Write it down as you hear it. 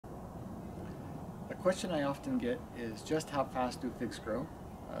question I often get is just how fast do figs grow?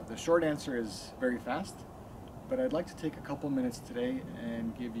 The short answer is very fast, but I'd like to take a couple minutes today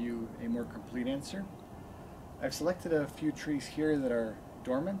and give you a more complete answer. I've selected a few trees here that are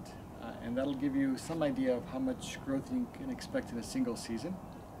dormant, and that'll give you some idea of how much growth you can expect in a single season.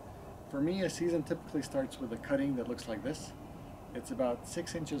 For me, a season typically starts with a cutting that looks like this. It's about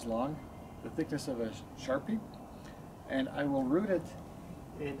 6 inches long, the thickness of a Sharpie, and I will root it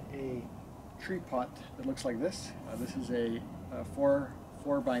in a tree pot that looks like this. This is a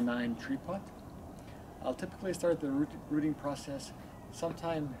 4x9 tree pot. I'll typically start the rooting process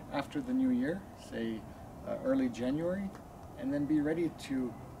sometime after the new year, say early January, and then be ready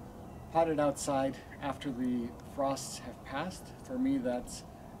to pot it outside after the frosts have passed. For me, that's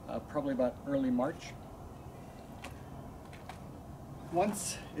probably about early March.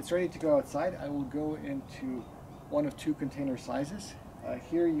 Once it's ready to go outside, I will go into one of two container sizes.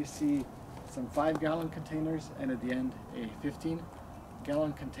 Here you see some 5-gallon containers, and at the end a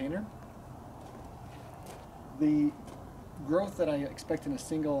 15-gallon container. The growth that I expect in a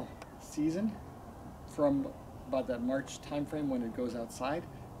single season from about that March time frame when it goes outside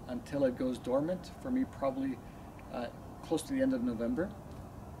until it goes dormant, for me probably close to the end of November.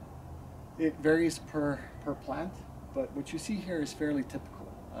 It varies per plant, but what you see here is fairly typical.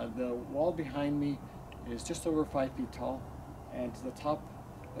 The wall behind me is just over 5 feet tall, and to the top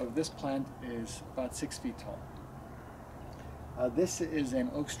of this plant is about 6 feet tall. This is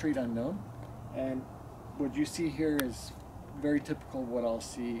an Oak Street Unknown, and what you see here is very typical of what I'll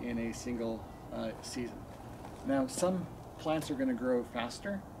see in a single season. Now, some plants are going to grow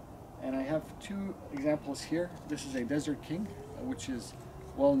faster, and I have two examples here. This is a Desert King, which is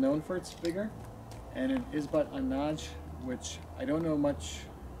well known for its vigor, and an Isbat Anaj, which I don't know much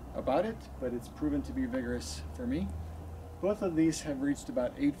about it, but it's proven to be vigorous for me. Both of these have reached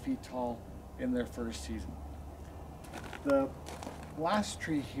about 8 feet tall in their first season. The last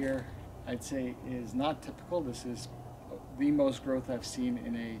tree here, I'd say, is not typical. This is the most growth I've seen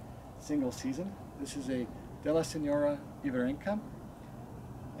in a single season. This is a De La Senora Iberenca,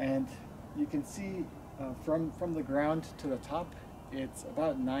 and you can see from the ground to the top, it's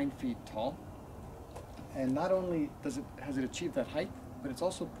about 9 feet tall. And not only has it achieved that height, but it's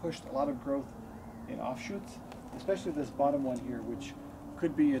also pushed a lot of growth in offshoots, especially this bottom one here, which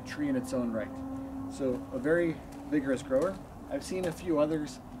could be a tree in its own right. So a very vigorous grower. I've seen a few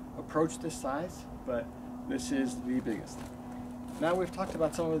others approach this size, but this is the biggest. Now we've talked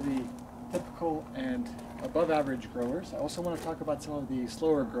about some of the typical and above average growers. I also want to talk about some of the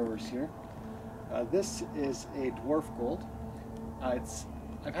slower growers here. This is a dwarf gold.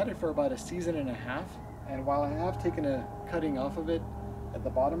 I've had it for about a season and a half, and while I have taken a cutting off of it at the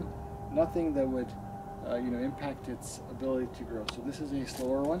bottom, nothing that would impact its ability to grow. So this is a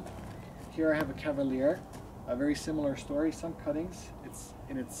slower one. Here I have a Cavalier, a very similar story, some cuttings.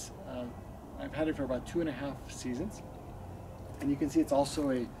 I've had it for about 2.5 seasons, and you can see it's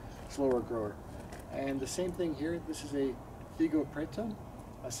also a slower grower. And the same thing here, this is a Figo Preto,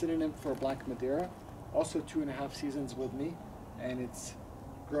 a synonym for Black Madeira, also 2.5 seasons with me, and it's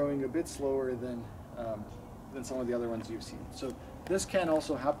growing a bit slower than some of the other ones you've seen. So this can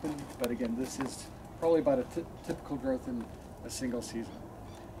also happen, but again, this is probably about a typical growth in a single season.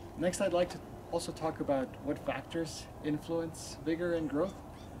 Next, I'd like to also talk about what factors influence vigor and growth.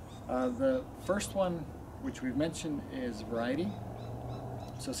 The first one, which we've mentioned, is variety.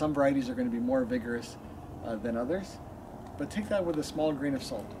 So some varieties are going to be more vigorous than others, but take that with a small grain of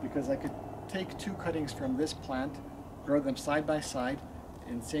salt, because I could take two cuttings from this plant, grow them side by side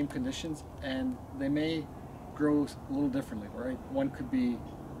in same conditions, and they may grow a little differently, right? One could be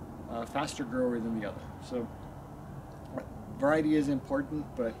a faster grower than the other. So variety is important,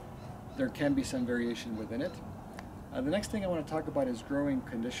 but there can be some variation within it. The next thing I want to talk about is growing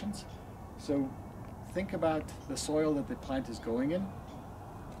conditions. So think about the soil that the plant is going in.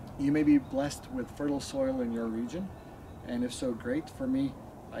 You may be blessed with fertile soil in your region, and if so, great. For me,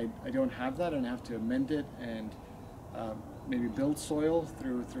 I don't have that, and I have to amend it and maybe build soil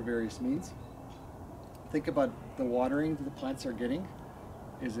through various means. Think about the watering that the plants are getting.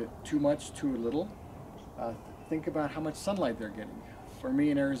 Is it too much, too little? Think about how much sunlight they're getting. For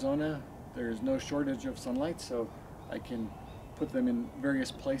me in Arizona, there is no shortage of sunlight, so I can put them in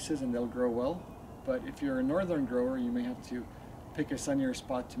various places and they'll grow well. But if you're a northern grower, you may have to pick a sunnier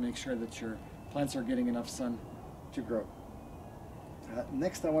spot to make sure that your plants are getting enough sun to grow.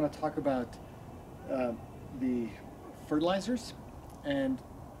 Next, I want to talk about the fertilizers. And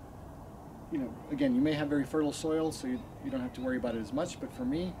again, you may have very fertile soil, so you don't have to worry about it as much. But for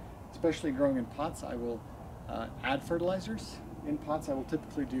me, especially growing in pots, I will add fertilizers. In pots, I will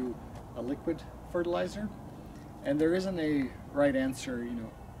typically do a liquid fertilizer, and there isn't a right answer,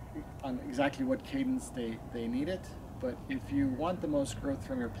 on exactly what cadence they need it. But if you want the most growth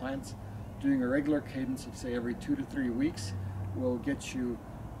from your plants, doing a regular cadence of say every 2 to 3 weeks will get you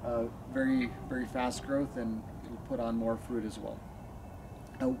very, very fast growth, and it'll put on more fruit as well.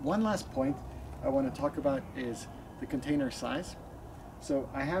 Now, one last point I want to talk about is the container size. So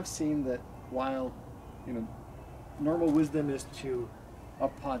I have seen that while normal wisdom is to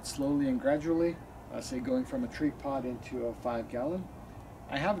up pot slowly and gradually, say going from a tree pot into a 5-gallon,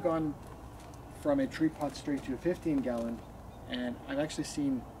 I have gone from a tree pot straight to a 15-gallon, and I've actually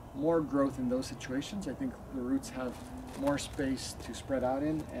seen more growth in those situations. I think the roots have more space to spread out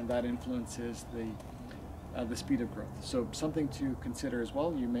in, and that influences the speed of growth. So something to consider as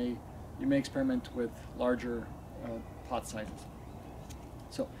well. You may experiment with larger pot sizes.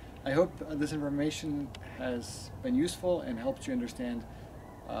 So I hope this information has been useful and helped you understand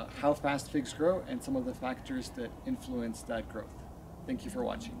how fast figs grow and some of the factors that influence that growth. Thank you for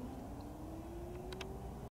watching.